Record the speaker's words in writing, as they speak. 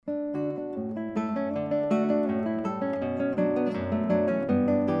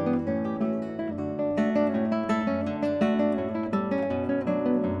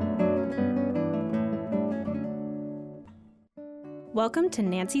Welcome to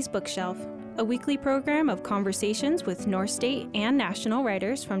Nancy's Bookshelf, a weekly program of conversations with North State and national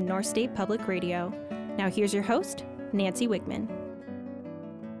writers from North State Public Radio. Now here's your host, Nancy Wigman.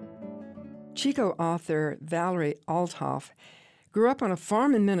 Chico author Valerie Althoff grew up on a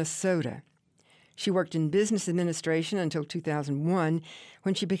farm in Minnesota. She worked in business administration until 2001,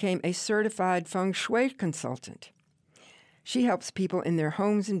 when she became a certified Feng shui consultant. She helps people in their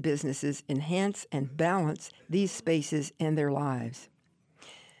homes and businesses enhance and balance these spaces and their lives.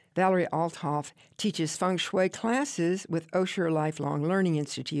 Valerie Althoff teaches Feng Shui classes with Osher Lifelong Learning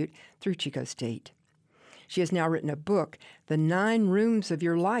Institute through Chico State. She has now written a book, The 9 Rooms of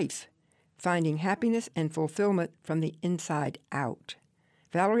Your Life, Finding Happiness and Fulfillment from the Inside Out.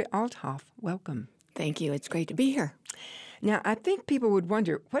 Valerie Althoff, welcome. Thank you. It's great to be here. Now, I think people would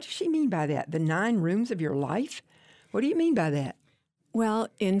wonder, what does she mean by that? The 9 rooms of your life? What do you mean by that? Well,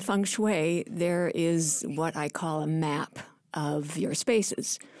 in Feng Shui, there is what I call a map of your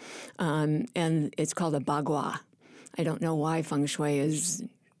spaces, and it's called a bagua. I don't know why Feng Shui is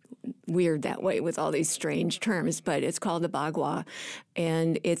weird that way with all these strange terms, but it's called the bagua,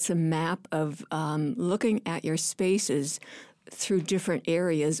 and it's a map of looking at your spaces through different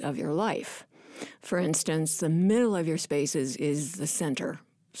areas of your life. For instance, the middle of your spaces is the center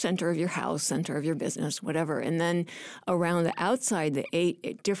of your house, center of your business, whatever. And then around the outside, the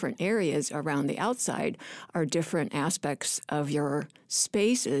 8 different areas around the outside are different aspects of your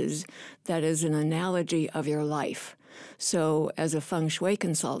spaces that is an analogy of your life. So as a Feng Shui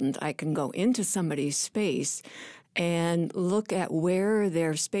consultant, I can go into somebody's space and look at where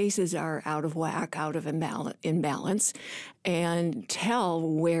their spaces are out of whack, out of imbalance, and tell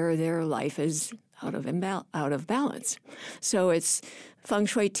where their life is out of balance. So it's Feng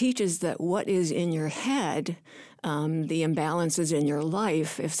Shui teaches that what is in your head, the imbalances in your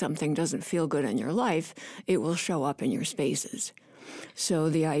life, if something doesn't feel good in your life, it will show up in your spaces. So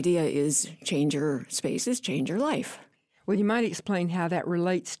the idea is change your spaces, change your life. Well, you might explain how that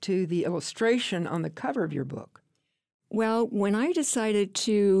relates to the illustration on the cover of your book. Well, when I decided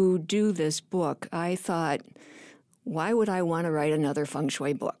to do this book, I thought, why would I want to write another Feng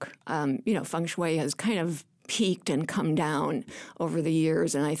Shui book? Feng Shui has kind of peaked and come down over the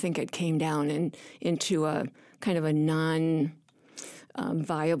years, and I think it came down into a kind of a non-viable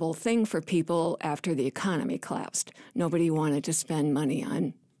thing for people after the economy collapsed. Nobody wanted to spend money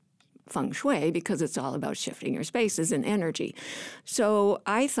on Feng Shui because it's all about shifting your spaces and energy. So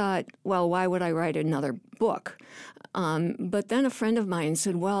I thought, well, why would I write another book? But then a friend of mine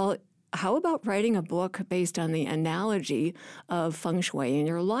said, well, how about writing a book based on the analogy of Feng Shui in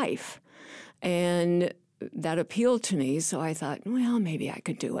your life? And that appealed to me, so I thought, well, maybe I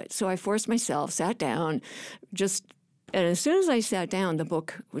could do it. So I forced myself, sat down, and as soon as I sat down, the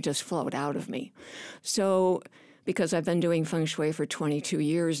book would just float out of me. So because I've been doing Feng Shui for 22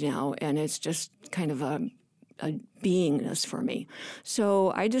 years now, and it's just kind of a beingness for me.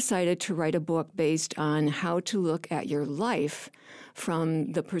 So I decided to write a book based on how to look at your life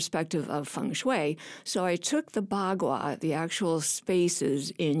from the perspective of Feng Shui. So I took the bagua, the actual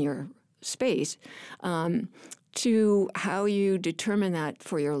spaces in your space, to how you determine that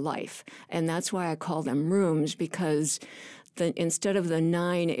for your life. And that's why I call them rooms, because instead of the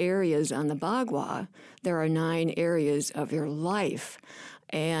 9 areas on the bagua, there are 9 areas of your life.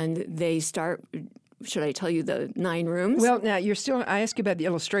 And they start... Should I tell you the 9 rooms? Well, now, I asked you about the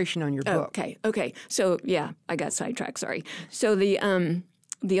illustration on your book. Okay. So, yeah, I got sidetracked, sorry. So the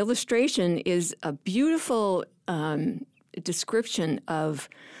illustration is a beautiful description of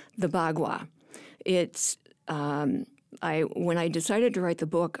the bagua. It's, when I decided to write the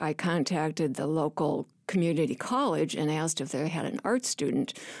book, I contacted the local community college and asked if they had an art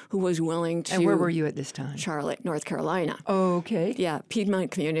student who was willing to... And where were you at this time? Charlotte, North Carolina. Oh, okay. Yeah,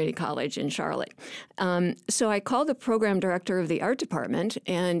 Piedmont Community College in Charlotte. So I called the program director of the art department,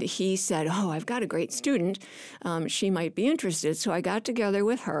 and he said, I've got a great student. She might be interested. So I got together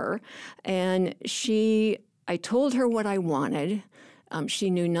with her, and I told her what I wanted. She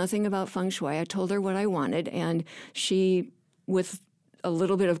knew nothing about Feng Shui. I told her what I wanted, and she, with a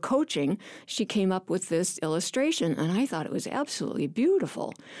little bit of coaching, she came up with this illustration, and I thought it was absolutely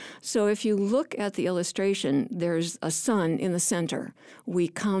beautiful. So if you look at the illustration, there's a sun in the center. We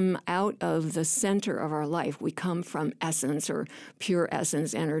come out of the center of our life. We come from essence or pure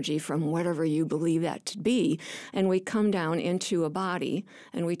essence energy, from whatever you believe that to be, and we come down into a body,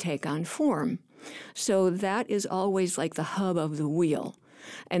 and we take on form. So that is always like the hub of the wheel.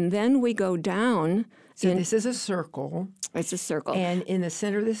 And then we go down. So this is a circle. It's a circle. And in the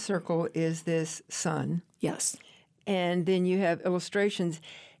center of this circle is this sun. Yes. And then you have illustrations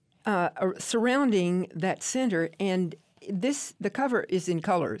surrounding that center. And the cover is in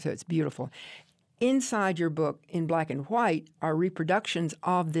color, so it's beautiful. Inside your book, in black and white, are reproductions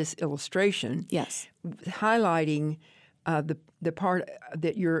of this illustration. Yes. Highlighting the part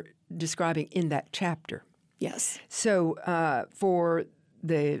that you're describing in that chapter. Yes. So, for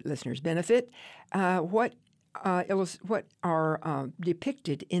the listeners' benefit, what are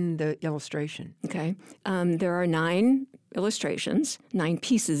depicted in the illustration? Okay. There are 9 illustrations, 9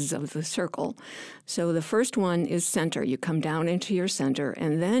 pieces of the circle. So the first one is center. You come down into your center,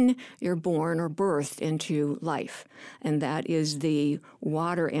 and then you're born or birthed into life. And that is the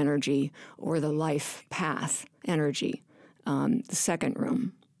water energy or the life path energy, the second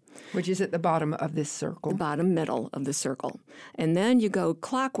room. Which is at the bottom of this circle. The bottom middle of the circle. And then you go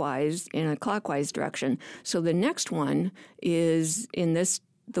clockwise, in a clockwise direction. So the next one is, in this,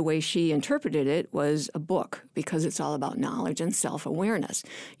 the way she interpreted it, was a book, because it's all about knowledge and self-awareness.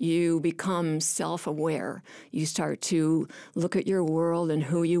 You become self-aware. You start to look at your world and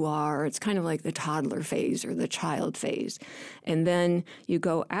who you are. It's kind of like the toddler phase or the child phase. And then you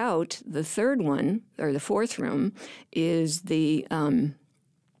go out. The third one, or the fourth room, is the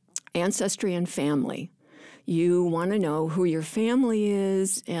ancestry and family. You want to know who your family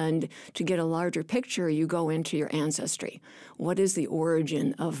is, and to get a larger picture, you go into your ancestry. What is the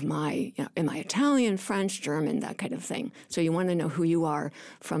origin of am I Italian, French, German, that kind of thing. So you want to know who you are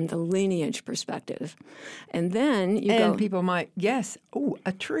from the lineage perspective. And then you go... And people might guess,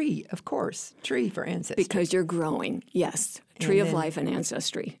 a tree, of course. Tree for ancestry. Because you're growing, yes. Tree of life and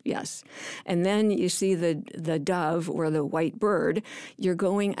ancestry, yes. And then you see the dove or the white bird. You're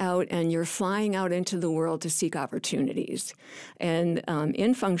going out and you're flying out into the world to seek opportunities. And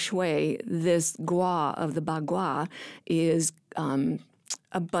in Feng Shui, this gua of the bagua is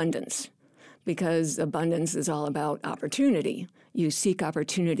abundance, because abundance is all about opportunity. You seek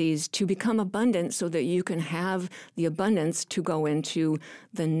opportunities to become abundant so that you can have the abundance to go into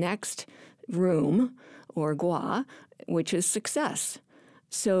the next room, or gua, which is success.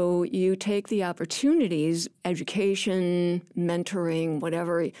 So you take the opportunities, education, mentoring,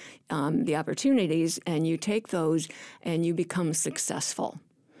 whatever, the opportunities, and you take those and you become successful.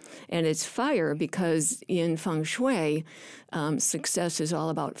 And it's fire, because in Feng Shui, success is all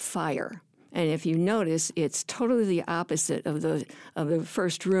about fire. And if you notice, it's totally the opposite of the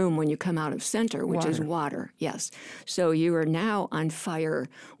first room when you come out of center, which is water. Yes. So you are now on fire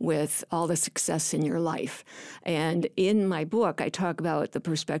with all the success in your life. And in my book, I talk about the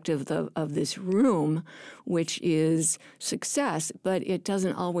perspective of this room, which is success, but it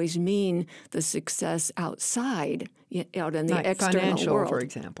doesn't always mean the success outside, out in the like external financial, world. For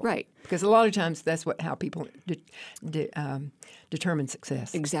example. Right. Because a lot of times that's how people determine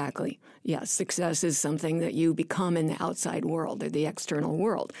success. Exactly. Yes, success is something that you become in the outside world or the external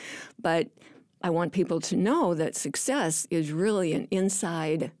world. But I want people to know that success is really an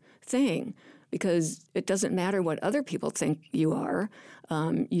inside thing, because it doesn't matter what other people think you are.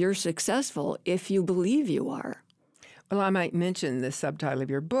 You're successful if you believe you are. Well, I might mention the subtitle of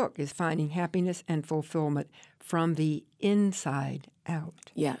your book is Finding Happiness and Fulfillment from the Inside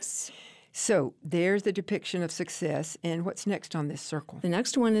Out. Yes. So there's the depiction of success. And what's next on this circle? The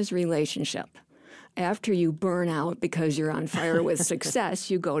next one is relationship. After you burn out because you're on fire with success,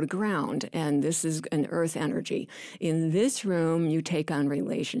 you go to ground. And this is an earth energy. In this room, you take on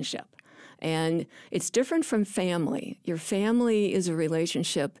relationship. And it's different from family. Your family is a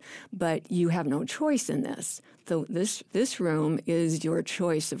relationship, but you have no choice in this. So this room is your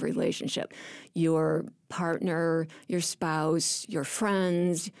choice of relationship. Your partner, your spouse, your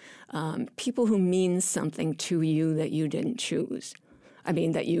friends, people who mean something to you that you didn't choose. I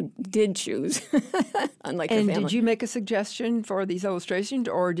mean, that you did choose, unlike your family. And did you make a suggestion for these illustrations,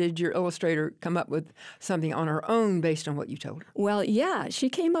 or did your illustrator come up with something on her own based on what you told her? Well, yeah, she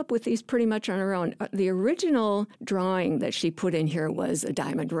came up with these pretty much on her own. The original drawing that she put in here was a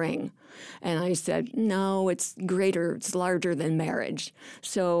diamond ring. And I said, no, it's greater, it's larger than marriage.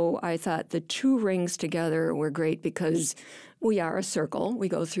 So I thought the 2 rings together were great because we are a circle. We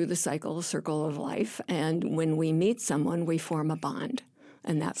go through the circle of life. And when we meet someone, we form a bond.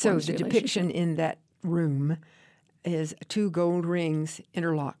 And that forms the depiction in that room is 2 gold rings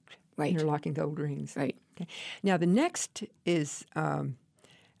interlocked. Right. Interlocking gold rings. Right. Okay. Now, the next is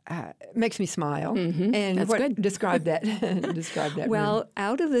makes me smile. Mm-hmm. And That's what good. Describe that. Describe that Well, room.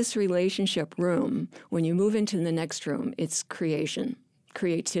 out of this relationship room, when you move into the next room, it's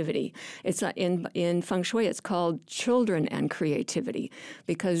creativity. It's in Feng Shui, it's called children and creativity,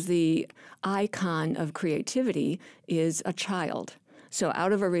 because the icon of creativity is a child. So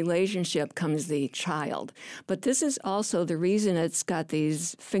out of a relationship comes the child. But this is also the reason it's got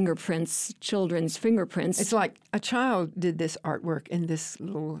these fingerprints, children's fingerprints. It's like a child did this artwork in this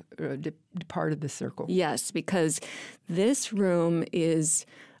little part of the circle. Yes, because this room is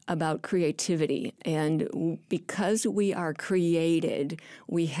about creativity. And because we are created,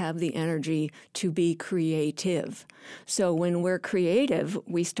 we have the energy to be creative. So when we're creative,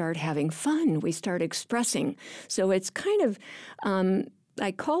 we start having fun. We start expressing. So it's kind of,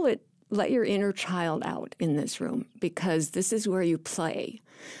 I call it, let your inner child out in this room, because this is where you play.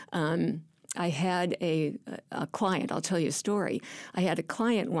 I had a client, I'll tell you a story. I had a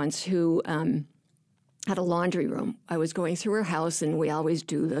client once who had a laundry room. I was going through her house, and we always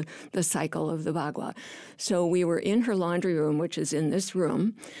do the cycle of the bagua. So we were in her laundry room, which is in this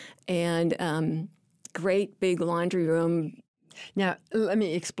room, and great big laundry room. Now, let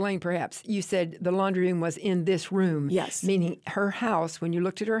me explain perhaps. You said the laundry room was in this room. Yes. Meaning her house, when you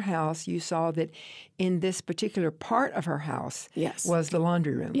looked at her house, you saw that in this particular part of her house was the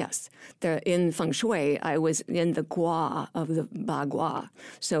laundry room. Yes. In Feng Shui, I was in the gua of the bagua.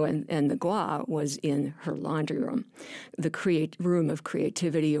 So, and the gua was in her laundry room, the room of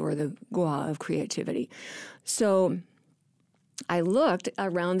creativity, or the gua of creativity. So I looked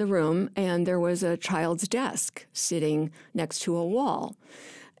around the room, and there was a child's desk sitting next to a wall.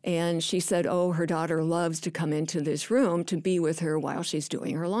 And she said, oh, her daughter loves to come into this room to be with her while she's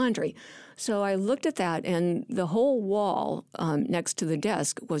doing her laundry. So I looked at that, and the whole wall next to the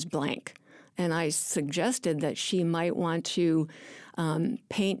desk was blank. And I suggested that she might want to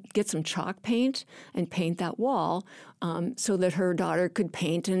get some chalk paint and paint that wall so that her daughter could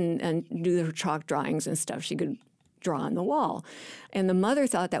paint and do her chalk drawings and stuff. She could draw on the wall. And the mother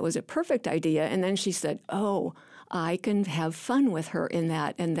thought that was a perfect idea. And then she said, oh, I can have fun with her in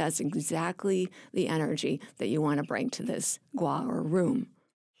that. And that's exactly the energy that you want to bring to this gua, or room.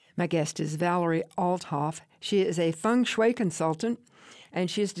 My guest is Valerie Althoff. She is a Feng Shui consultant, and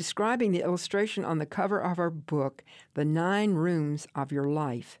she is describing the illustration on the cover of her book, The 9 Rooms of Your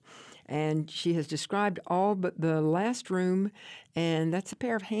Life. And she has described all but the last room, and that's a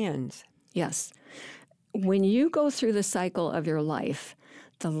pair of hands. Yes. When you go through the cycle of your life,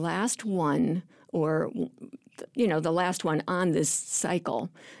 the last one, or, the last one on this cycle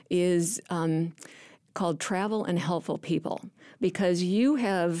is called Travel and Helpful People, because you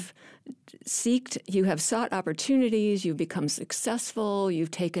have sought opportunities, you've become successful,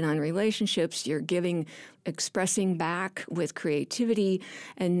 you've taken on relationships, you're expressing back with creativity,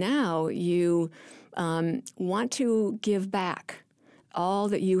 and now you want to give back all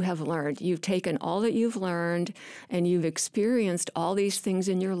that you have learned. You've taken all that you've learned, and you've experienced all these things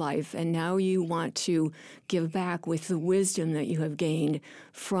in your life, and now you want to give back with the wisdom that you have gained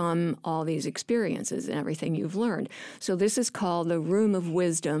from all these experiences and everything you've learned. So this is called the room of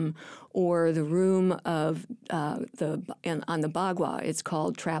wisdom, or the room of on the bagua, it's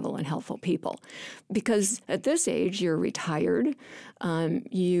called Travel and Helpful People. Because at this age, you're retired.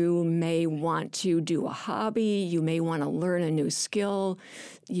 You may want to do a hobby. You may want to learn a new skill.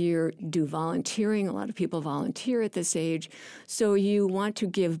 You do volunteering. A lot of people volunteer at this age. So you want to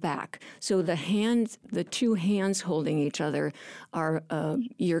give back. So the two hands holding each other are,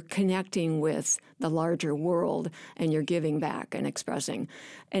 you're connecting with the larger world, and you're giving back and expressing.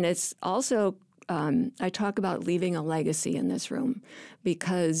 And it's also, I talk about leaving a legacy in this room,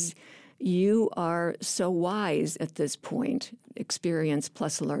 because you are so wise at this point. Experience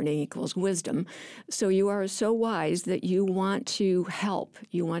plus learning equals wisdom. So you are so wise that you want to help,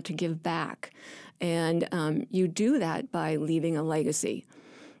 you want to give back. And you do that by leaving a legacy.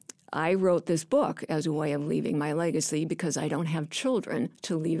 I wrote this book as a way of leaving my legacy, because I don't have children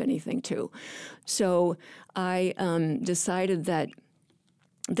to leave anything to. So I decided that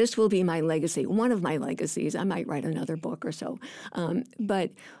this will be my legacy, one of my legacies. I might write another book or so.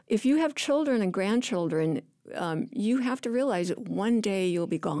 But if you have children and grandchildren, you have to realize that one day you'll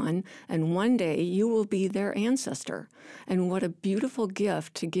be gone, and one day you will be their ancestor. And what a beautiful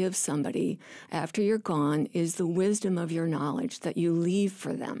gift to give somebody after you're gone is the wisdom of your knowledge that you leave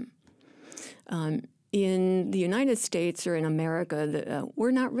for them. In the United States, or in America,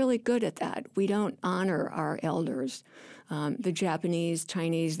 we're not really good at that. We don't honor our elders. The Japanese,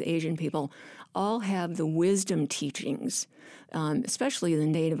 Chinese, the Asian people all have the wisdom teachings, especially the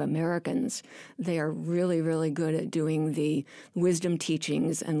Native Americans. They are really, really good at doing the wisdom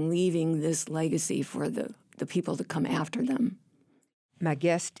teachings and leaving this legacy for the people to come after them. My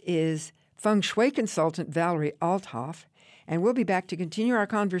guest is Feng Shui consultant Valerie Althoff, and we'll be back to continue our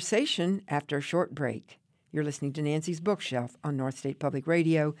conversation after a short break. You're listening to Nancy's Bookshelf on North State Public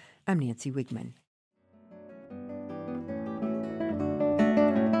Radio. I'm Nancy Wigman.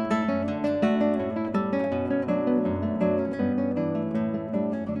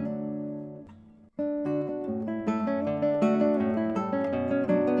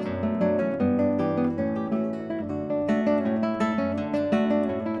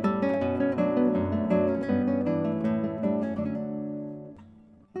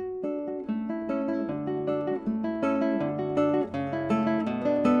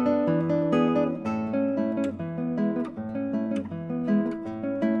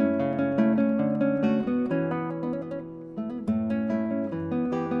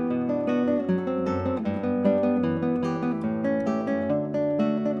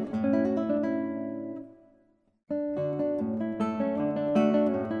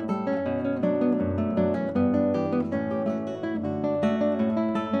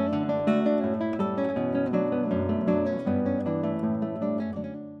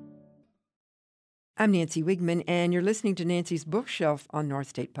 I'm Nancy Wigman, and you're listening to Nancy's Bookshelf on North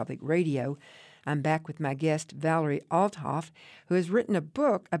State Public Radio. I'm back with my guest, Valerie Althoff, who has written a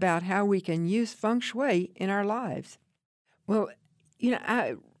book about how we can use feng shui in our lives. Well,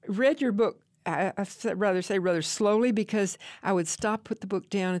 I read your book, I rather slowly, because I would stop, put the book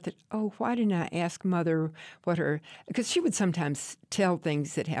down, and think, oh, why didn't I ask Mother what because she would sometimes tell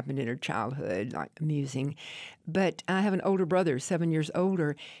things that happened in her childhood, like amusing. But I have an older brother, 7 years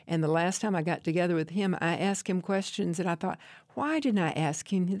older, and the last time I got together with him, I asked him questions that I thought, why didn't I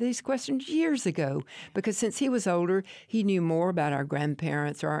ask him these questions years ago? Because since he was older, he knew more about our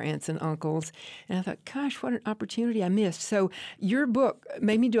grandparents or our aunts and uncles. And I thought, gosh, what an opportunity I missed. So your book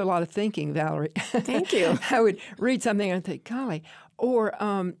made me do a lot of thinking, Valerie. Thank you. I would read something and think, golly. Or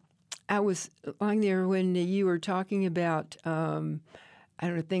I was lying there when you were talking about,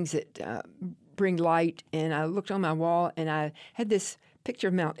 things that bring light. And I looked on my wall, and I had this picture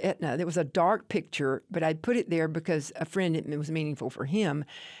of Mount Etna. It was a dark picture, but I put it there because a friend, it was meaningful for him.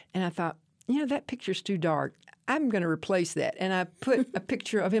 And I thought, that picture's too dark. I'm going to replace that. And I put a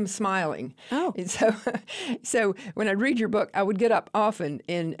picture of him smiling. Oh. And so when I read your book, I would get up often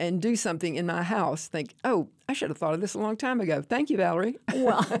and do something in my house, think, oh, I should have thought of this a long time ago. Thank you, Valerie.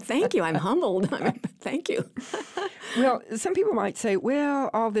 Well, thank you. I'm humbled. Thank you. Well, some people might say, well,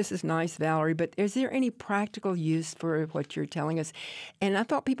 all this is nice, Valerie, but is there any practical use for what you're telling us? And I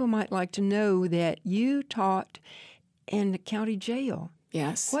thought people might like to know that you taught in the county jail.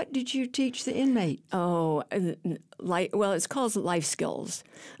 Yes. What did you teach the inmate? Oh, it's called life skills.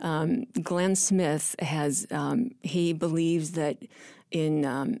 Glenn Smith has, he believes that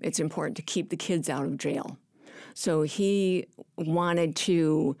it's important to keep the kids out of jail. So he wanted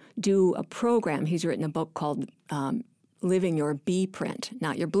to do a program. He's written a book called Living Your B-Print,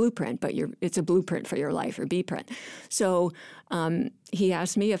 not your blueprint, but it's a blueprint for your life, your B-Print. So he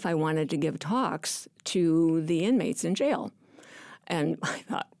asked me if I wanted to give talks to the inmates in jail. And I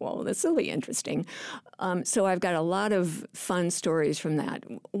thought, well, this will be interesting. So I've got a lot of fun stories from that.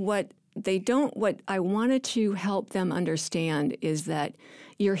 What I wanted to help them understand is that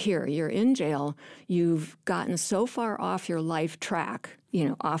you're here, you're in jail, you've gotten so far off your life track,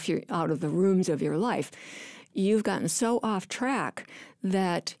 out of the rooms of your life. You've gotten so off track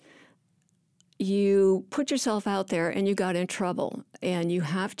that you put yourself out there and you got in trouble. And you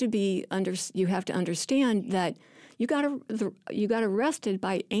have to understand that you got arrested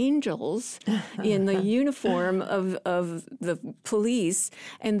by angels in the uniform of the police,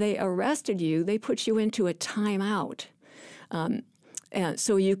 and they arrested you. They put you into a timeout, and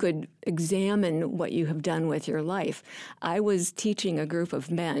so you could examine what you have done with your life. I was teaching a group of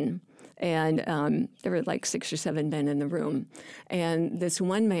men, and there were like 6 or 7 men in the room, and this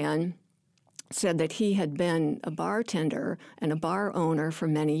one man said that he had been a bartender and a bar owner for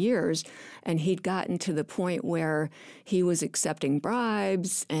many years, and he'd gotten to the point where he was accepting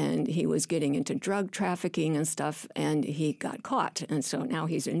bribes and he was getting into drug trafficking and stuff, and he got caught. And so now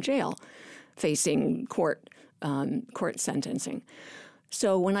he's in jail facing court sentencing.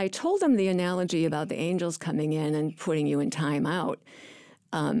 So when I told him the analogy about the angels coming in and putting you in timeout,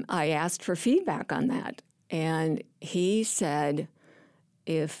 I asked for feedback on that. And he said,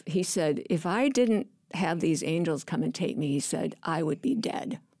 if I didn't have these angels come and take me, he said, I would be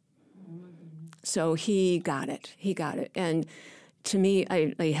dead. So he got it. And to me,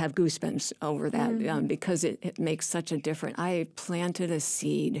 I have goosebumps over that because it makes such a difference. I planted a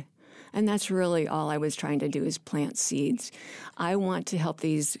seed. And that's really all I was trying to do, is plant seeds. I want to help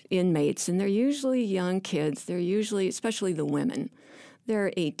these inmates, and they're usually young kids. They're usually, especially the women,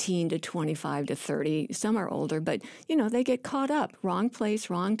 they're 18 to 25 to 30. Some are older, but, they get caught up. Wrong place,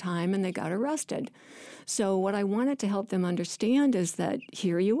 wrong time, and they got arrested. So what I wanted to help them understand is that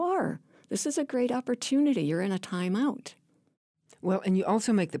here you are. This is a great opportunity. You're in a timeout. Well, and you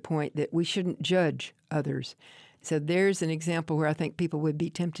also make the point that we shouldn't judge others. So there's an example where I think people would be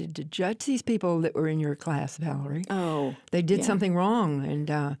tempted to judge these people that were in your class, Valerie. Oh, they did something wrong,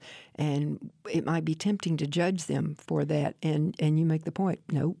 and it might be tempting to judge them for that. And you make the point,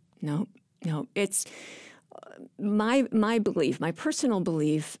 no. It's my belief, my personal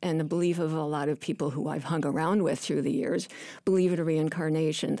belief, and the belief of a lot of people who I've hung around with through the years, believe in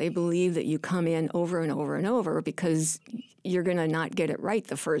reincarnation. They believe that you come in over and over and over because you're going to not get it right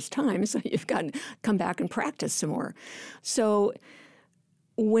the first time, so you've got to come back and practice some more. So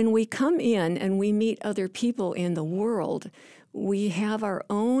when we come in and we meet other people in the world, we have our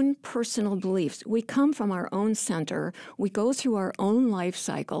own personal beliefs. We come from our own center. We go through our own life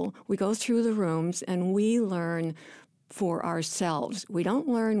cycle. We go through the rooms, and we learn for ourselves. We don't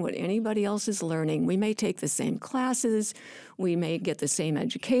learn what anybody else is learning. We may take the same classes, we may get the same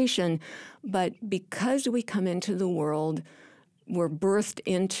education, but because we come into the world, we're birthed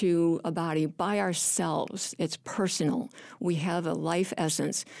into a body by ourselves. It's personal. We have a life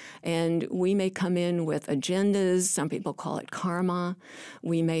essence, and we may come in with agendas. Some people call it karma.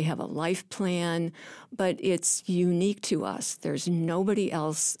 We may have a life plan, but it's unique to us. There's nobody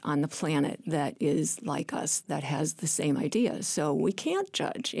else on the planet that is like us, that has the same ideas. So we can't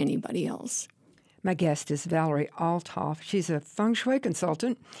judge anybody else. My guest is Valerie Althoff. She's a Feng Shui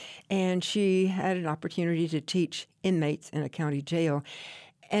consultant, and she had an opportunity to teach inmates in a county jail.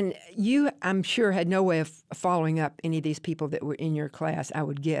 And you, I'm sure, had no way of following up any of these people that were in your class, I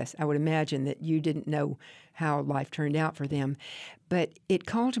would guess. I would imagine that you didn't know how life turned out for them. But it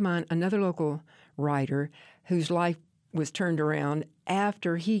called to mind another local writer whose life was turned around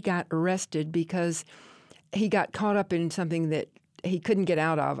after he got arrested because he got caught up in something that he couldn't get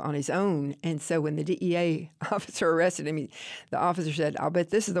out of on his own. And so when the DEA officer arrested him, the officer said, "I'll bet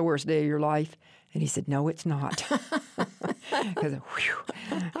this is the worst day of your life." And he said, "No, it's not." Because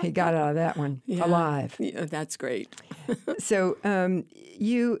he got out of that one alive. Yeah, that's great. So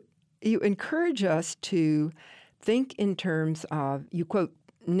you encourage us to think in terms of, you quote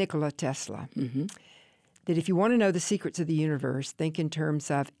Nikola Tesla, that if you want to know the secrets of the universe, think in terms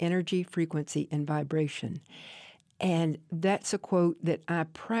of energy, frequency, and vibration. And that's a quote that I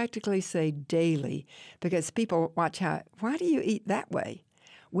practically say daily because people watch why do you eat that way?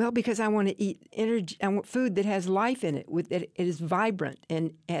 Well, because I want to eat energy. I want food that has life in it, that it is vibrant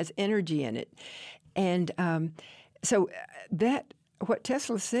and has energy in it. And so that what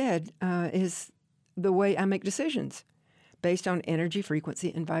Tesla said is the way I make decisions based on energy,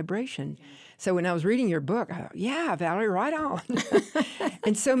 frequency, and vibration. So when I was reading your book, I thought, yeah, Valerie, right on.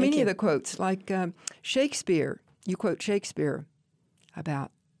 And so many of the quotes, like Shakespeare. You quote Shakespeare about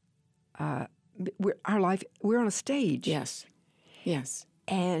our life. We're on a stage. Yes.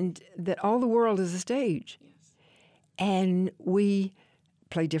 And that all the world is a stage. Yes. And we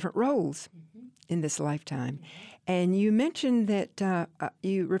play different roles in this lifetime. And you mentioned that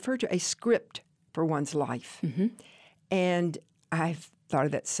you refer to a script for one's life. And I've thought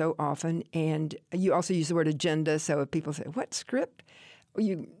of that so often. And you also use the word agenda. So if people say, what script?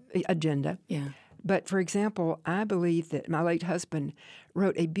 Agenda. Yeah. But, for example, I believe that my late husband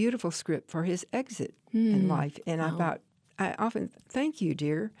wrote a beautiful script for his exit in life. And I often thank you,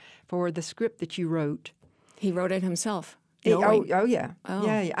 dear, for the script that you wrote. He wrote it himself. Yeah. Yeah.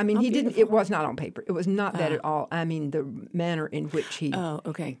 I mean, he didn't. It was not on paper. It was not that at all. I mean, the manner in which he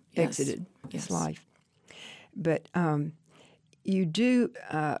exited his life. But you do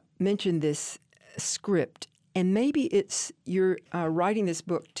mention this script. And maybe it's you're writing this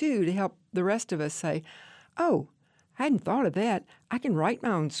book, too, to help the rest of us say, oh, I hadn't thought of that. I can write my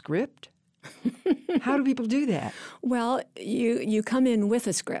own script. How do people do that? Well, you come in with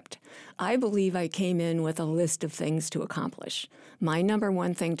a script. I believe I came in with a list of things to accomplish. My number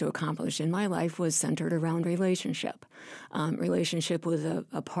one thing to accomplish in my life was centered around relationship. Relationship with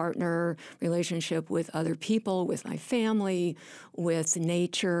a partner, relationship with other people, with my family, with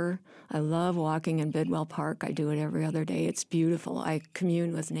nature. I love walking in Bidwell Park. I do it every other day. It's beautiful. I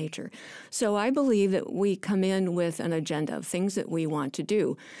commune with nature. So I believe that we come in with an agenda of things that we want to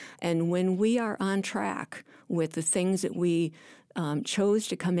do. And when we are on track with the things that we chose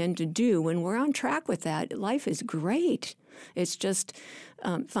to come in to do, when we're on track with that, life is great. It's just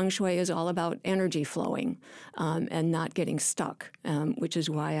Feng Shui is all about energy flowing and not getting stuck, which is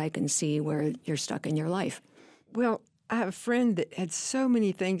why I can see where you're stuck in your life. Well, I have a friend that had so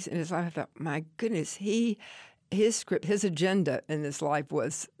many things in his life. I thought, my goodness, his script, his agenda in this life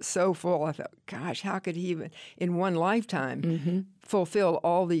was so full. I thought, gosh, how could he even, in one lifetime, fulfill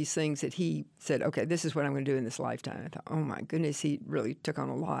all these things that he said, okay, this is what I'm going to do in this lifetime. I thought, oh, my goodness, he really took on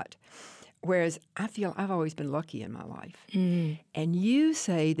a lot. Whereas I feel I've always been lucky in my life. And you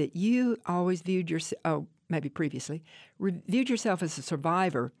say that you always viewed yourself, maybe previously, viewed yourself as a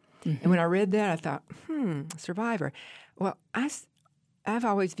survivor. And when I read that, I thought, survivor. Well, I've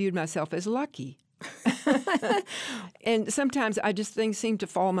always viewed myself as lucky. And sometimes things seem to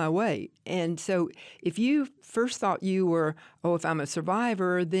fall my way. And so if you first thought you were, if I'm a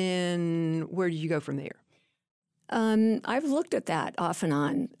survivor, then where did you go from there? I've looked at that off and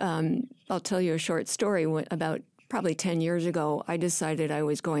on. I'll tell you a short story. About probably 10 years ago, I decided I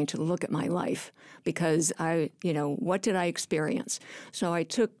was going to look at my life because what did I experience? So I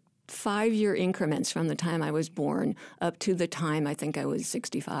took 5-year increments from the time I was born up to the time I think I was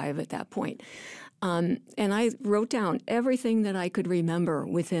 65 at that point. And I wrote down everything that I could remember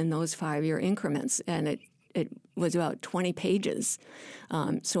within those 5-year increments, and was about 20 pages.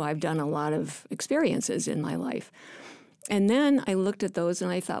 So I've done a lot of experiences in my life. And then I looked at those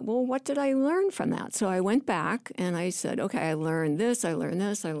and I thought, well, what did I learn from that? So I went back and I said, okay, I learned this, I learned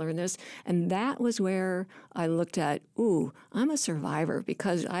this, I learned this. And that was where I looked at, ooh, I'm a survivor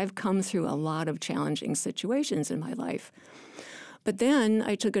because I've come through a lot of challenging situations in my life. But then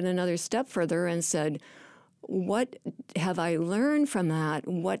I took it another step further and said, what have I learned from that?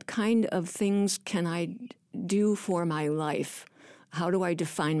 What kind of things can I do for my life? How do I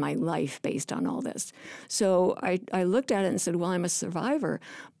define my life based on all this? So I looked at it and said, well, I'm a survivor,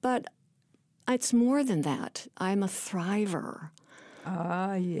 but it's more than that. I'm a thriver.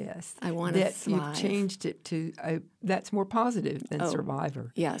 Ah, yes. I want to thrive. You've changed it to, that's more positive than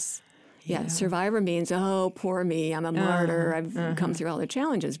survivor. Yes. Yeah, survivor means, oh, poor me, I'm a martyr, I've come through all the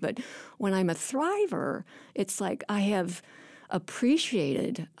challenges. But when I'm a thriver, it's like I've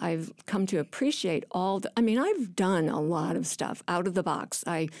come to appreciate I've done a lot of stuff out of the box.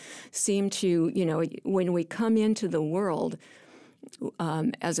 I seem to, when we come into the world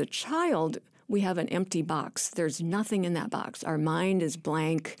as a child, we have an empty box. There's nothing in that box. Our mind is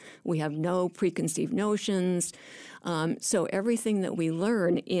blank. We have no preconceived notions. So everything that we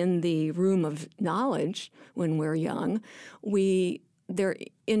learn in the room of knowledge when we're young, they're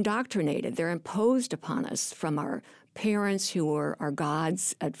indoctrinated. They're imposed upon us from our parents who are our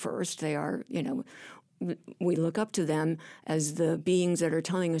gods at first. They are, we look up to them as the beings that are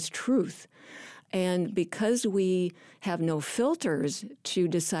telling us truth. And because we have no filters to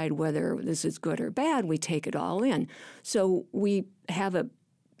decide whether this is good or bad, we take it all in. So we have a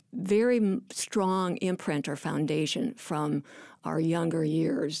very strong imprint or foundation from our younger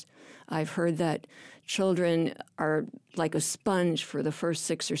years. I've heard that children are like a sponge for the first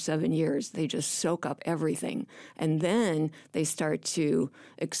 6 or 7 years. They just soak up everything. And then they start to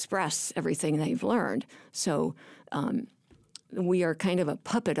express everything they've learned. So we are kind of a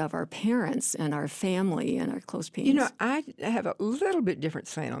puppet of our parents and our family and our close people. I have a little bit different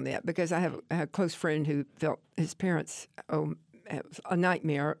slant on that because I have a close friend who felt his parents it was a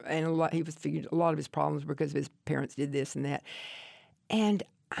nightmare, and he figured a lot of his problems were because his parents did this and that. And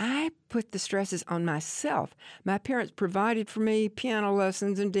I put the stresses on myself. My parents provided for me piano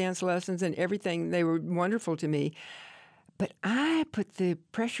lessons and dance lessons and everything. They were wonderful to me. But I put the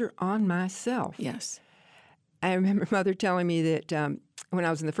pressure on myself. Yes. I remember Mother telling me that when I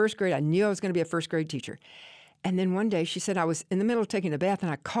was in the first grade, I knew I was going to be a first grade teacher. And then one day she said I was in the middle of taking a bath,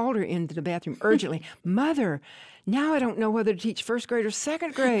 and I called her into the bathroom urgently. Mother, now I don't know whether to teach first grade or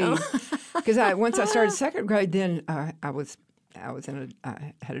second grade. Because once I started second grade, then I had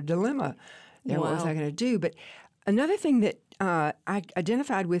a dilemma there. Wow. What was I going to do? But another thing that I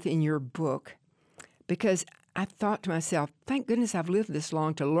identified with in your book, because I thought to myself, thank goodness I've lived this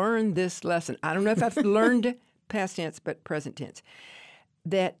long to learn this lesson. I don't know if I've learned past tense, but present tense.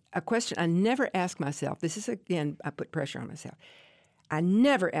 That a question I never ask myself, this is, again, I put pressure on myself. I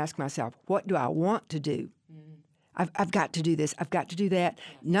never ask myself, what do I want to do? I've got to do this. I've got to do that.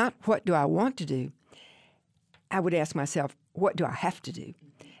 Not what do I want to do. I would ask myself, what do I have to do?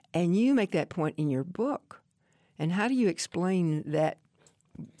 And you make that point in your book. And how do you explain that,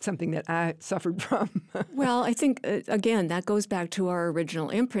 something that I suffered from? Well, I think, again, that goes back to our original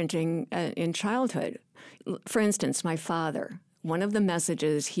imprinting in childhood. For instance, my father, one of the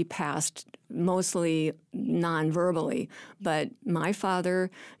messages he passed mostly non-verbally, but my father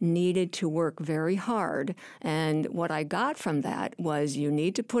needed to work very hard. And what I got from that was you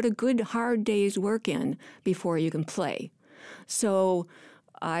need to put a good, hard day's work in before you can play. So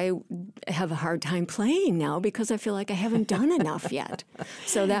I have a hard time playing now because I feel like I haven't done enough yet.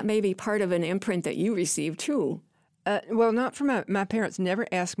 So that may be part of an imprint that you received too. Well, not from my parents never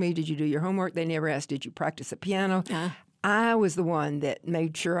asked me, did you do your homework? They never asked, did you practice the piano? I was the one that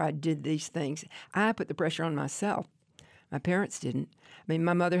made sure I did these things. I put the pressure on myself. My parents didn't. I mean,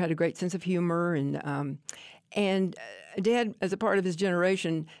 my mother had a great sense of humor, and Dad, as a part of his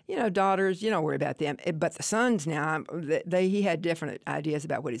generation, daughters, you don't worry about them. But the sons now, he had different ideas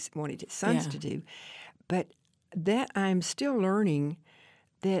about what he wanted his sons to do. But that I'm still learning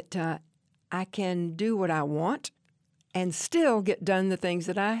that I can do what I want and still get done the things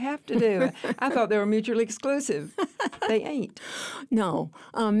that I have to do. I thought they were mutually exclusive. They ain't. No.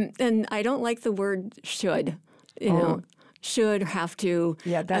 And I don't like the word should, should, have to.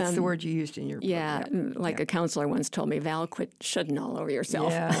 Yeah, that's the word you used in your book. Yeah, a counselor once told me, Val, quit shoulding all over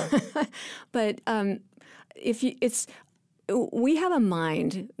yourself. Yeah. But we have a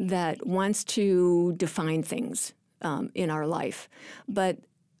mind that wants to define things in our life, but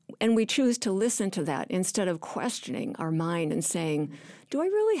And we choose to listen to that instead of questioning our mind and saying, do I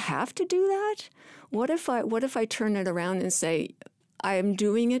really have to do that? What if I turn it around and say, I am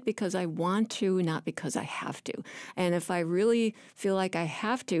doing it because I want to, not because I have to. And if I really feel like I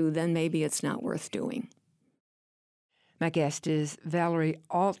have to, then maybe it's not worth doing. My guest is Valerie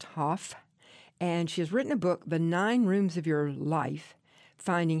Althoff, and she has written a book, The 9 Rooms of Your Life,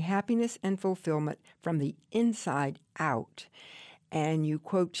 Finding Happiness and Fulfillment from the Inside Out. And you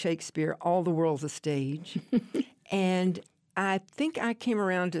quote Shakespeare, all the world's a stage. And I think I came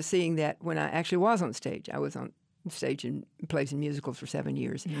around to seeing that when I actually was on stage. I was on stage in plays and musicals for 7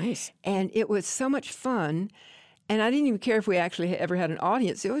 years. Nice. And it was so much fun. And I didn't even care if we actually ever had an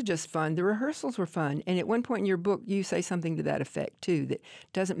audience. It was just fun. The rehearsals were fun. And at one point in your book, you say something to that effect, too, that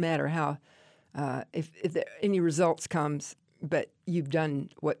doesn't matter how, if there, any results comes, but you've done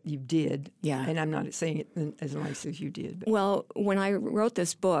what you did. Yeah. And I'm not saying it as nice as you did. But. Well, when I wrote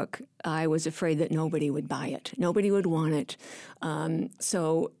this book, I was afraid that nobody would buy it. Nobody would want it.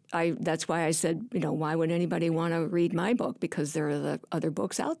 So that's why I said, why would anybody want to read my book? Because there are the other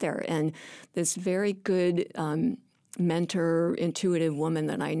books out there. And this very good mentor, intuitive woman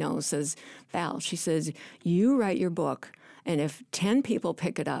that I know says, Val, she says, you write your book, and if 10 people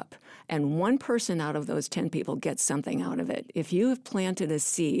pick it up, and one person out of those 10 people gets something out of it, if you have planted a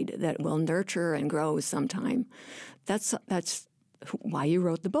seed that will nurture and grow sometime, that's why you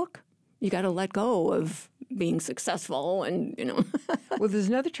wrote the book. You got to let go of being successful and, Well, there's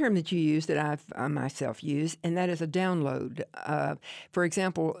another term that you use that I've myself use, and that is a download. For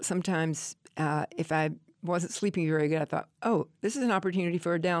example, sometimes if I wasn't sleeping very good, I thought, oh, this is an opportunity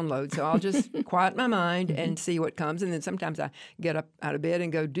for a download. So I'll just quiet my mind and see what comes. And then sometimes I get up out of bed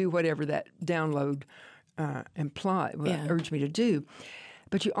and go do whatever that download urged me to do.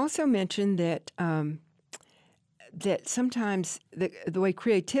 But you also mentioned that that sometimes the way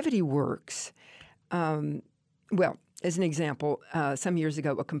creativity works, as an example, some years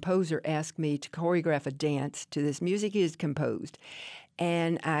ago, a composer asked me to choreograph a dance to this music he had composed.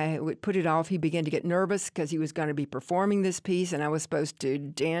 And I would put it off. He began to get nervous because he was going to be performing this piece, and I was supposed to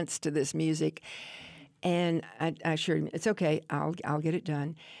dance to this music. And I assured him, it's okay, I'll get it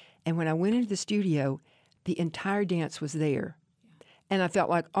done. And when I went into the studio, the entire dance was there. And I felt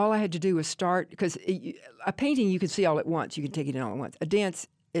like all I had to do was start, because a painting you can see all at once. You can take it in all at once. A dance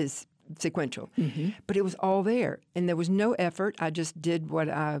is sequential. Mm-hmm. But it was all there, and there was no effort. I just did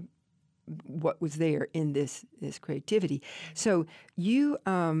what was there in this creativity. So you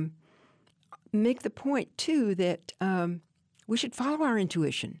make the point, too, that we should follow our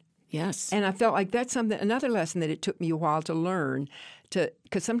intuition. Yes. And I felt like that's another lesson that it took me a while to learn,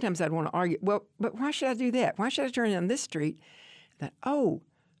 because sometimes I'd want to argue, well, but why should I do that? Why should I turn down this street? That, oh,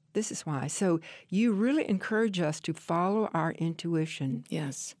 this is why. So you really encourage us to follow our intuition.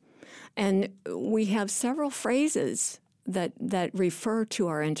 Yes. And we have several phrases that refer to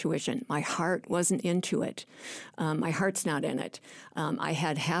our intuition. My heart wasn't into it. My heart's not in it. I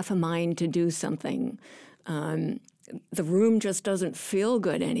had half a mind to do something. The room just doesn't feel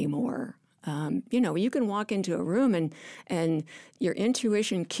good anymore. You can walk into a room and your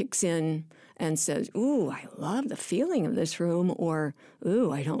intuition kicks in and says, ooh, I love the feeling of this room, or,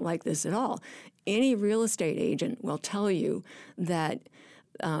 ooh, I don't like this at all. Any real estate agent will tell you that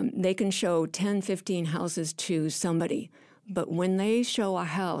they can show 10, 15 houses to somebody, but when they show a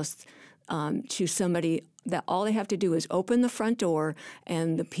house to somebody, that all they have to do is open the front door,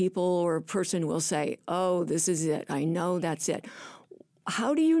 and the people or person will say, oh, this is it. I know that's it.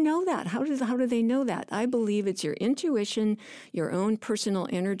 How do you know that? How do they know that? I believe it's your intuition, your own personal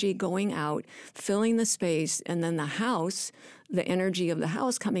energy going out, filling the space, and then the house, the energy of the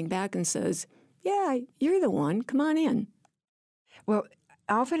house coming back and says, yeah, you're the one. Come on in. Well,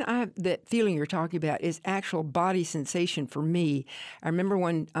 often that feeling you're talking about is actual body sensation for me. I remember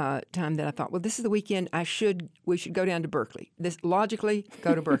one time that I thought, well, this is the weekend. We should go down to Berkeley. Logically,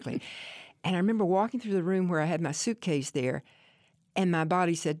 go to Berkeley. And I remember walking through the room where I had my suitcase there, and my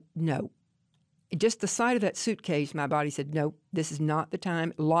body said, no. Just the sight of that suitcase, my body said, no, this is not the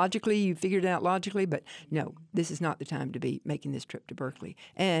time. Logically, you figured it out logically, but no, this is not the time to be making this trip to Berkeley.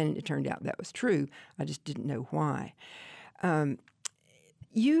 And it turned out that was true. I just didn't know why.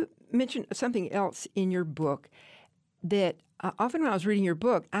 You mentioned something else in your book that often when I was reading your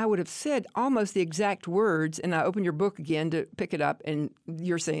book, I would have said almost the exact words, and I opened your book again to pick it up, and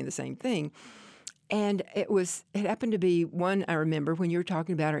you're saying the same thing. And it happened to be one I remember when you were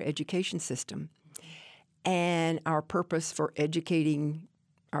talking about our education system and our purpose for educating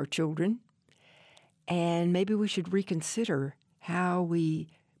our children. And maybe we should reconsider how we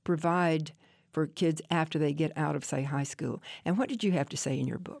provide for kids after they get out of, say, high school. And what did you have to say in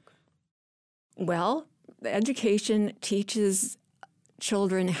your book? Well, education teaches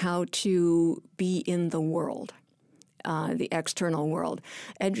children how to be in the world, the external world.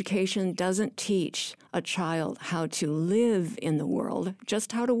 Education doesn't teach a child how to live in the world,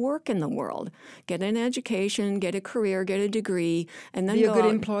 just how to work in the world. Get an education, get a career, get a degree, and then be a go good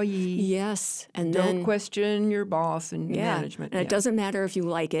out. employee. Yes, and Don't then question your boss and yeah, management. and it doesn't matter if you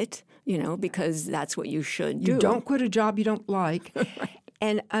like it, because that's what you should do. You don't quit a job you don't like.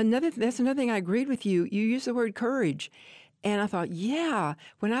 And that's another thing I agreed with you. You used the word courage. And I thought, yeah,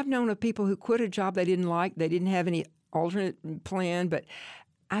 when I've known of people who quit a job they didn't like, they didn't have any alternate plan, but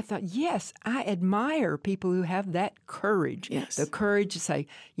I thought, yes, I admire people who have that courage. Yes. The courage to say,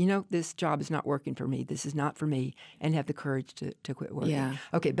 this job is not working for me. This is not for me, and have the courage to quit working. Yeah.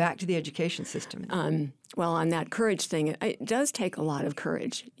 Okay, back to the education system. Well, on that courage thing, it does take a lot of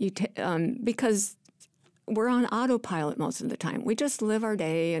courage because we're on autopilot most of the time. We just live our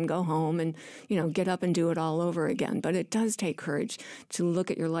day and go home and, get up and do it all over again. But it does take courage to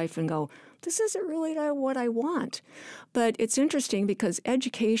look at your life and go, this isn't really what I want. But it's interesting because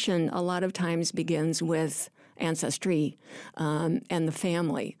education a lot of times begins with ancestry and the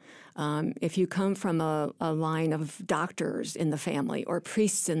family. If you come from a line of doctors in the family or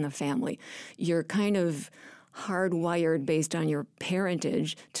priests in the family, you're kind of hardwired based on your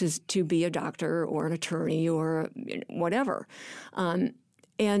parentage to be a doctor or an attorney or whatever.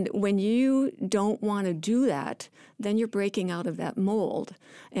 And when you don't want to do that, then you're breaking out of that mold.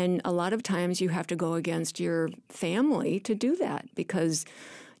 And a lot of times you have to go against your family to do that because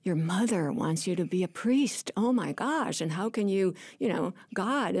your mother wants you to be a priest. Oh my gosh, and how can you,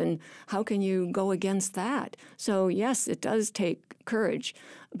 God, and how can you go against that? So yes, it does take courage,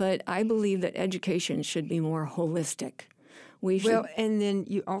 but I believe that education should be more holistic. Well, and then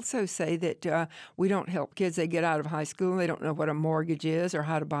you also say that we don't help kids. They get out of high school and they don't know what a mortgage is or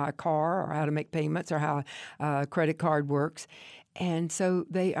how to buy a car or how to make payments or how a credit card works. And so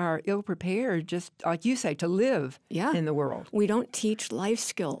they are ill-prepared, just like you say, to live in the world. We don't teach life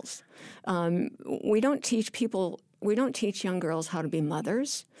skills. We don't teach young girls how to be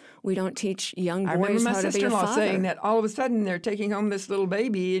mothers. We don't teach young boys how to be a father. I remember my sister-in-law saying that all of a sudden they're taking home this little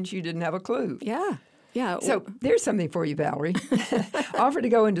baby and she didn't have a clue. Yeah. Yeah. So there's something for you, Valerie. Offer to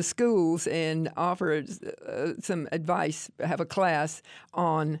go into schools and offer some advice, have a class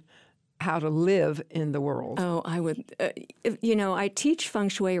on how to live in the world. Oh, I would. I teach Feng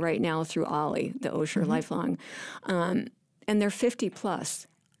Shui right now through Ollie, the Osher Lifelong, and they're 50 plus.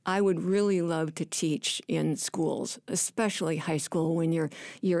 I would really love to teach in schools, especially high school, when you're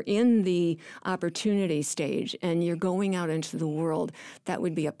in the opportunity stage and you're going out into the world. That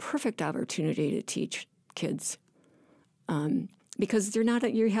would be a perfect opportunity to teach kids because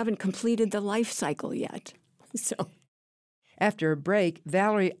you haven't completed the life cycle yet. So, after a break,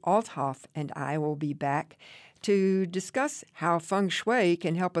 Valerie Althoff and I will be back to discuss how Feng Shui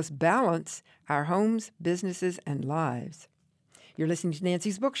can help us balance our homes, businesses, and lives. You're listening to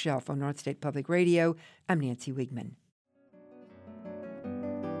Nancy's Bookshelf on North State Public Radio. I'm Nancy Wiegman.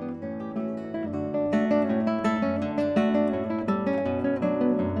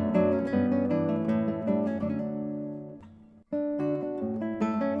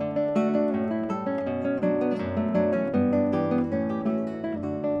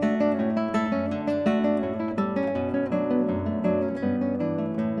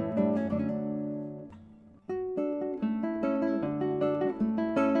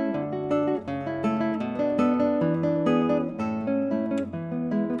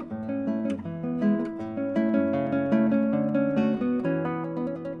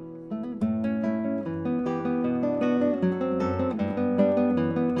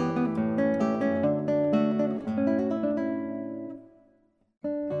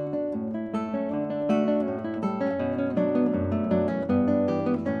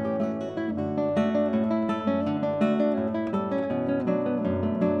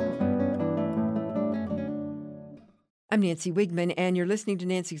 I'm Nancy Wiegman, and you're listening to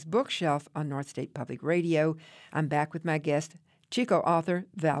Nancy's Bookshelf on North State Public Radio. I'm back with my guest, Chico author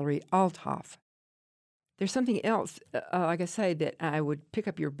Valerie Althoff. There's something else, like I say, that I would pick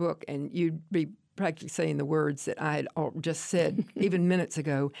up your book, and you'd be practically saying the words that I had just said even minutes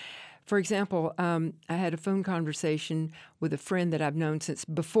ago. For example, I had a phone conversation with a friend that I've known since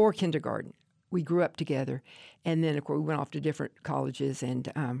before kindergarten. We grew up together, and then, of course, we went off to different colleges, and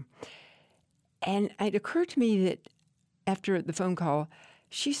it occurred to me that after the phone call,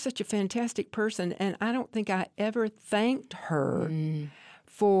 she's such a fantastic person, and I don't think I ever thanked her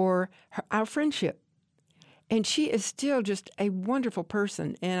for our friendship. And she is still just a wonderful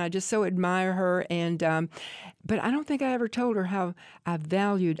person, and I just so admire her. And but I don't think I ever told her how I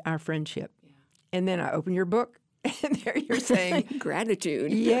valued our friendship. Yeah. And then I opened your book, and there you're saying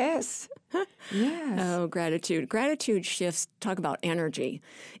gratitude. Yes. Yes. Oh, gratitude. Gratitude shifts. Talk about energy.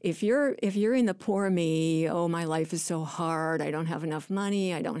 If you're in the poor me, oh, my life is so hard. I don't have enough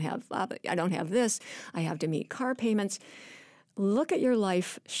money. I don't have this. I have to meet car payments. Look at your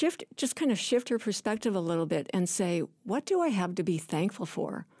life. Just kind of shift your perspective a little bit and say, what do I have to be thankful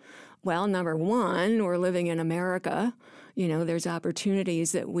for? Well, number one, we're living in America. There's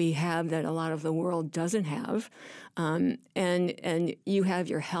opportunities that we have that a lot of the world doesn't have. And you have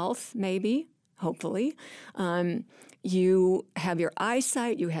your health, maybe, hopefully. You have your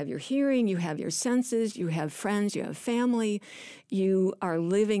eyesight, you have your hearing, you have your senses, you have friends, you have family. You are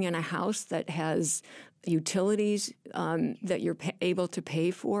living in a house that has utilities that you're able to pay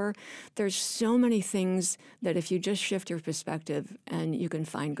for. There's so many things that if you just shift your perspective, and you can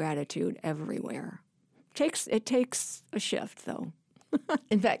find gratitude everywhere. It takes a shift, though.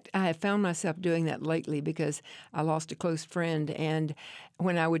 In fact, I have found myself doing that lately because I lost a close friend, and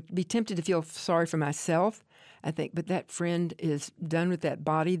when I would be tempted to feel sorry for myself, I think, but that friend is done with that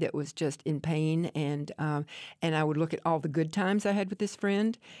body that was just in pain, and I would look at all the good times I had with this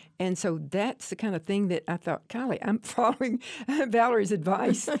friend, and so that's the kind of thing that I thought, golly, I'm following Valerie's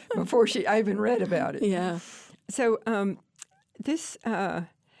advice before I even read about it. Yeah. So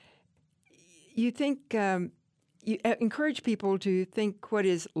you think you encourage people to think what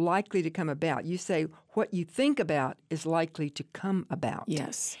is likely to come about. You say what you think about is likely to come about.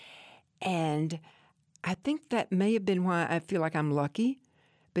 Yes. And I think that may have been why I feel like I'm lucky,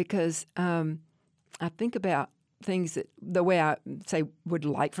 because I think about things that the way I say would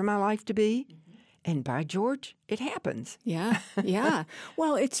like for my life to be, and by George, it happens. Yeah, yeah.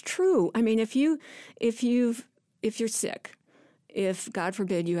 Well, it's true. I mean, if you're sick, if God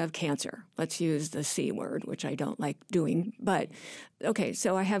forbid you have cancer, let's use the C word, which I don't like doing, but okay,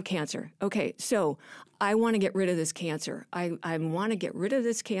 so I have cancer. Okay, so I want to get rid of this cancer. I want to get rid of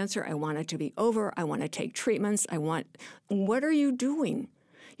this cancer. I want it to be over. I want to take treatments. What are you doing?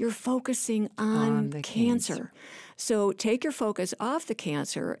 You're focusing on the cancer. So take your focus off the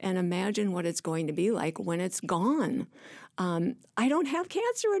cancer and imagine what it's going to be like when it's gone. I don't have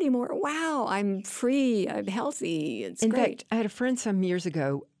cancer anymore. Wow, I'm free. I'm healthy. It's great. In fact, I had a friend some years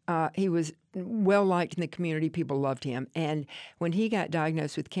ago. He was well-liked in the community. People loved him. And when he got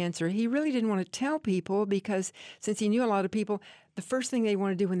diagnosed with cancer, he really didn't want to tell people because since he knew a lot of people, the first thing they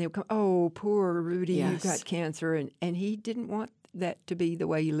want to do when they would come, oh, poor Rudy, you got cancer. And he didn't want that to be the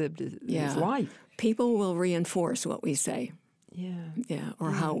way he lived his life. People will reinforce what we say. Yeah,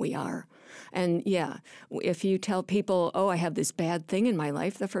 or how we are. And if you tell people, oh, I have this bad thing in my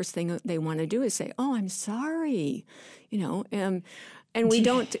life, the first thing they want to do is say, oh, I'm sorry, and we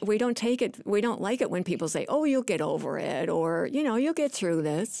don't take it, we don't like it when people say, oh, you'll get over it, or, you'll get through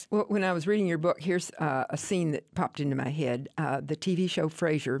this. Well, when I was reading your book, here's a scene that popped into my head, the TV show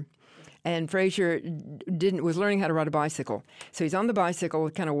Frasier. And Frasier was learning how to ride a bicycle. So he's on the bicycle,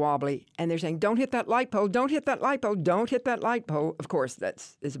 kind of wobbly, and they're saying, don't hit that light pole, don't hit that light pole, don't hit that light pole. Of course,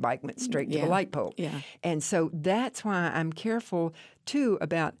 his bike went straight to the light pole. Yeah. And so that's why I'm careful, too,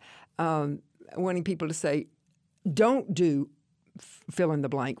 about wanting people to say, don't do fill in the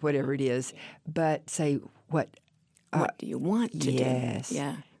blank, whatever it is, but say what do you want to do? Yes.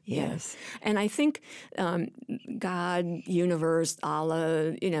 Yeah. Yes. And I think God, universe,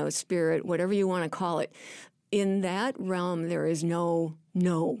 Allah, spirit, whatever you want to call it, in that realm there is no,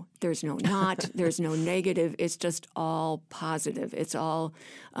 there's no not, there's no negative. It's just all positive. It's all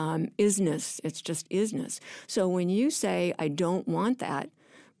isness. It's just isness. So when you say, I don't want that,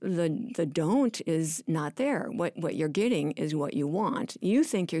 the don't is not there. What you're getting is what you want. You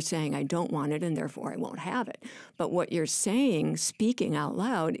think you're saying, I don't want it, and therefore I won't have it. But what you're saying, speaking out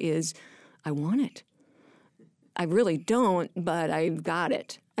loud, is, I want it. I really don't, but I've got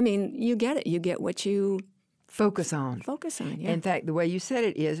it. I mean, you get it. You get what you focus on. Yeah. In fact, the way you said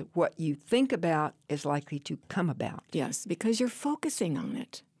it is, what you think about is likely to come about. Yes, because you're focusing on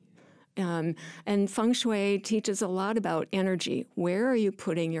it. And Feng Shui teaches a lot about energy. Where are you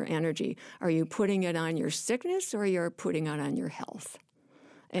putting your energy? Are you putting it on your sickness, or you're putting it on your health?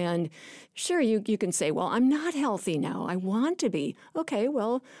 And sure, you can say, well, I'm not healthy now. I want to be. Okay,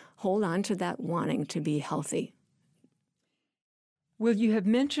 well, hold on to that wanting to be healthy. Well, you have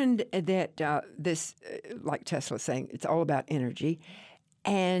mentioned that this, like Tesla's saying, it's all about energy.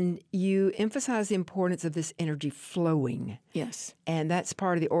 And you emphasize the importance of this energy flowing. Yes. And that's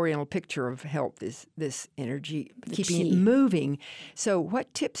part of the Oriental picture of health, is this energy, keeping chi. it moving. So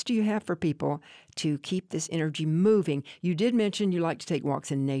what tips do you have for people to keep this energy moving? You did mention you like to take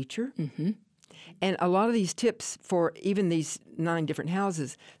walks in nature. Mm-hmm. And a lot of these tips for even these 9 different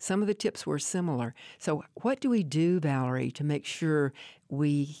houses, some of the tips were similar. So what do we do, Valerie, to make sure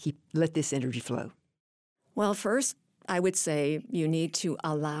we let this energy flow? Well, first, I would say you need to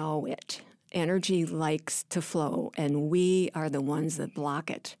allow it. Energy likes to flow, and we are the ones that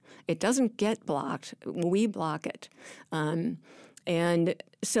block it. It doesn't get blocked. We block it. And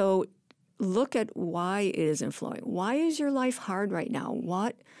so look at why it isn't flowing. Why is your life hard right now?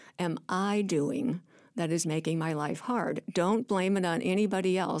 What am I doing that is making my life hard? Don't blame it on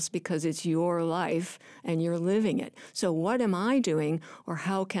anybody else, because it's your life and you're living it. So what am I doing, or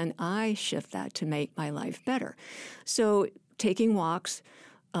how can I shift that to make my life better? So taking walks,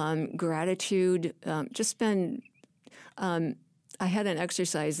 gratitude, just spend... I had an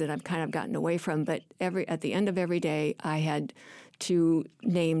exercise that I've kind of gotten away from, but at the end of every day, I had to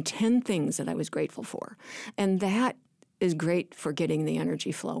name 10 things that I was grateful for. And that is great for getting the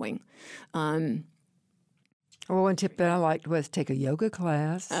energy flowing. Well, one tip that I liked was take a yoga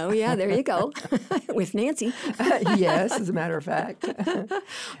class. Oh, yeah, there you go. With Nancy. Yes, as a matter of fact.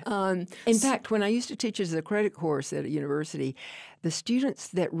 In fact, when I used to teach as a credit course at a university, the students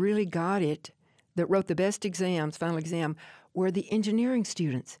that really got it, that wrote the best exams, final exam, were the engineering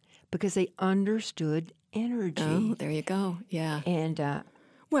students, because they understood energy. Oh, there you go. Yeah. And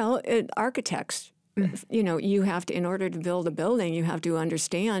well, architects, you have to, in order to build a building, you have to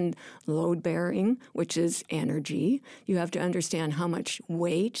understand load bearing, which is energy. You have to understand how much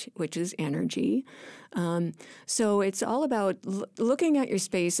weight, which is energy. So it's all about looking at your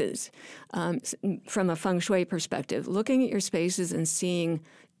spaces from a Feng Shui perspective, looking at your spaces and seeing,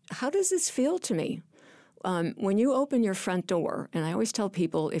 how does this feel to me? When you open your front door, and I always tell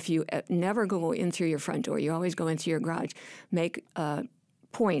people, if you never go in through your front door, you always go into your garage, make a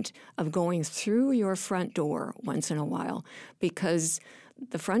point of going through your front door once in a while, because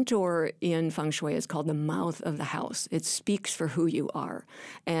the front door in Feng Shui is called the mouth of the house. It speaks for who you are.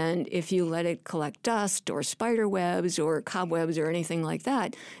 And if you let it collect dust or spider webs or cobwebs or anything like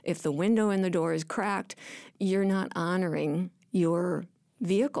that, if the window in the door is cracked, you're not honoring your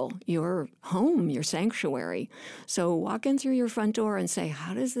vehicle, your home, your sanctuary. So walk in through your front door and say,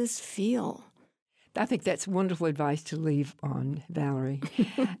 how does this feel? I think that's wonderful advice to leave on, Valerie.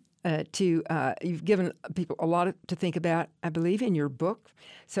 You've given people a lot to think about, I believe, in your book.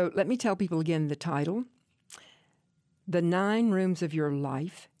 So let me tell people again the title: The 9 Rooms of Your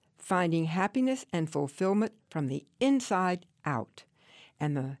Life, Finding Happiness and Fulfillment from the Inside Out.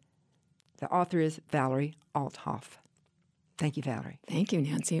 And the author is Valerie Althoff. Thank you, Valerie. Thank you,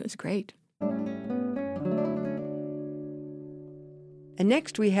 Nancy. It was great. And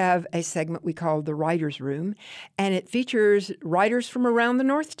next we have a segment we call The Writer's Room, and it features writers from around the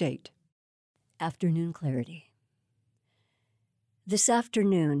North State. Afternoon clarity. This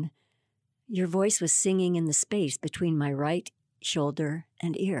afternoon, your voice was singing in the space between my right shoulder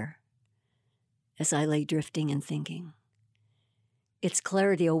and ear as I lay drifting and thinking. Its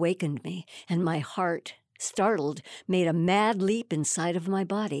clarity awakened me, and my heart, startled, made a mad leap inside of my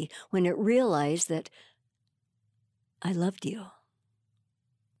body when it realized that I loved you.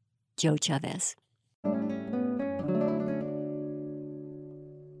 Joe Chavez.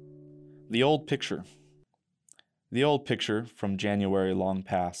 The old picture. The old picture from January long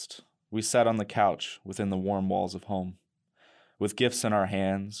past. We sat on the couch within the warm walls of home, with gifts in our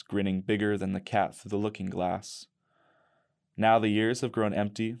hands, grinning bigger than the cat through the looking glass. Now the years have grown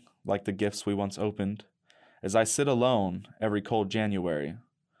empty, like the gifts we once opened, as I sit alone every cold January,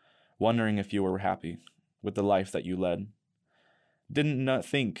 wondering if you were happy with the life that you led. Didn't not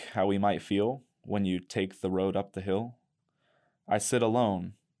think how we might feel when you take the road up the hill. I sit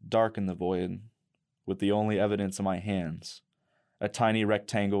alone, dark in the void, with the only evidence in my hands, a tiny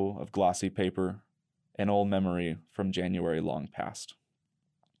rectangle of glossy paper, an old memory from January long past.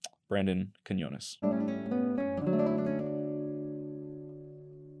 Brandon Quinones.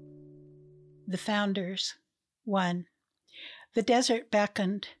 The Founders. 1. The desert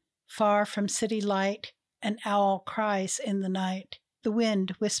beckoned, far from city light, an owl cries in the night. The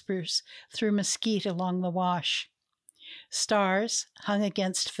wind whispers through mesquite along the wash. Stars, hung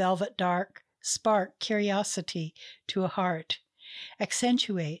against velvet dark, spark curiosity to a heart,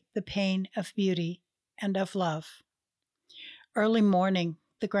 accentuate the pain of beauty and of love. Early morning,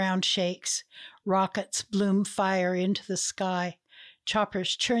 the ground shakes, rockets bloom fire into the sky,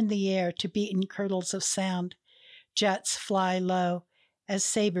 choppers churn the air to beaten curdles of sound, jets fly low, as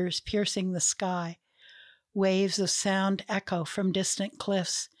sabers piercing the sky. Waves of sound echo from distant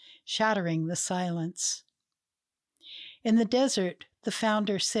cliffs, shattering the silence. In the desert, the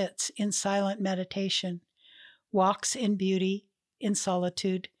founder sits in silent meditation, walks in beauty, in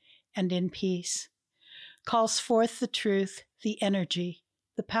solitude, and in peace, calls forth the truth, the energy,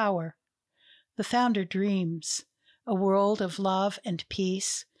 the power. The founder dreams, a world of love and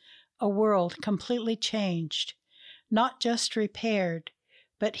peace, a world completely changed, not just repaired,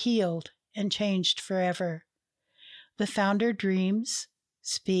 but healed and changed forever. The founder dreams,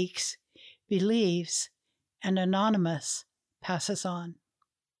 speaks, believes, and anonymous passes on.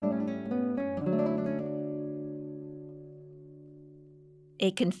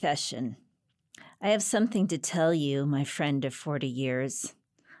 A confession. I have something to tell you, my friend of 40 years.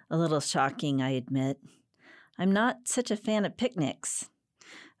 A little shocking, I admit. I'm not such a fan of picnics.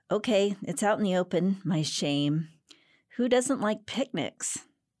 Okay, it's out in the open, my shame. Who doesn't like picnics?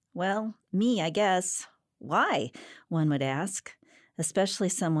 Well, me, I guess. Why, one would ask, especially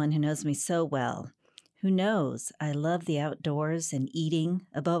someone who knows me so well, who knows I love the outdoors and eating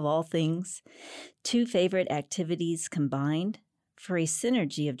above all things. Two favorite activities combined for a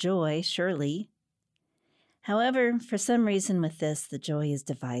synergy of joy, surely. However, for some reason with this, the joy is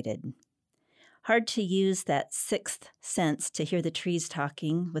divided. Hard to use that sixth sense to hear the trees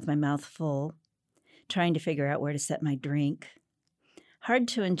talking with my mouth full, trying to figure out where to set my drink. Hard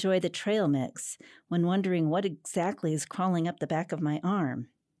to enjoy the trail mix when wondering what exactly is crawling up the back of my arm.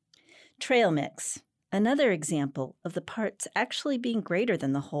 Trail mix, another example of the parts actually being greater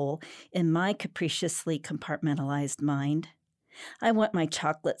than the whole in my capriciously compartmentalized mind. I want my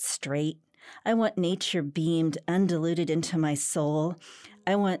chocolate straight. I want nature beamed, undiluted into my soul.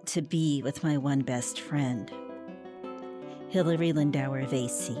 I want to be with my one best friend. Hilary Lindauer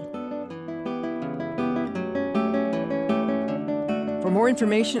Vasey. For more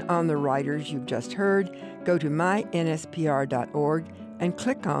information on the writers you've just heard, go to mynspr.org and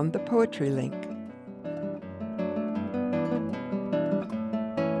click on the poetry link.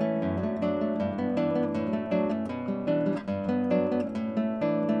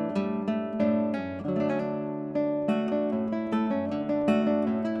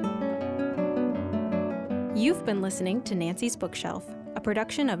 You've been listening to Nancy's Bookshelf, a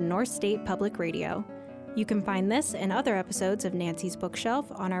production of North State Public Radio. You can find this and other episodes of Nancy's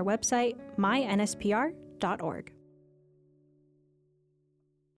Bookshelf on our website, mynspr.org.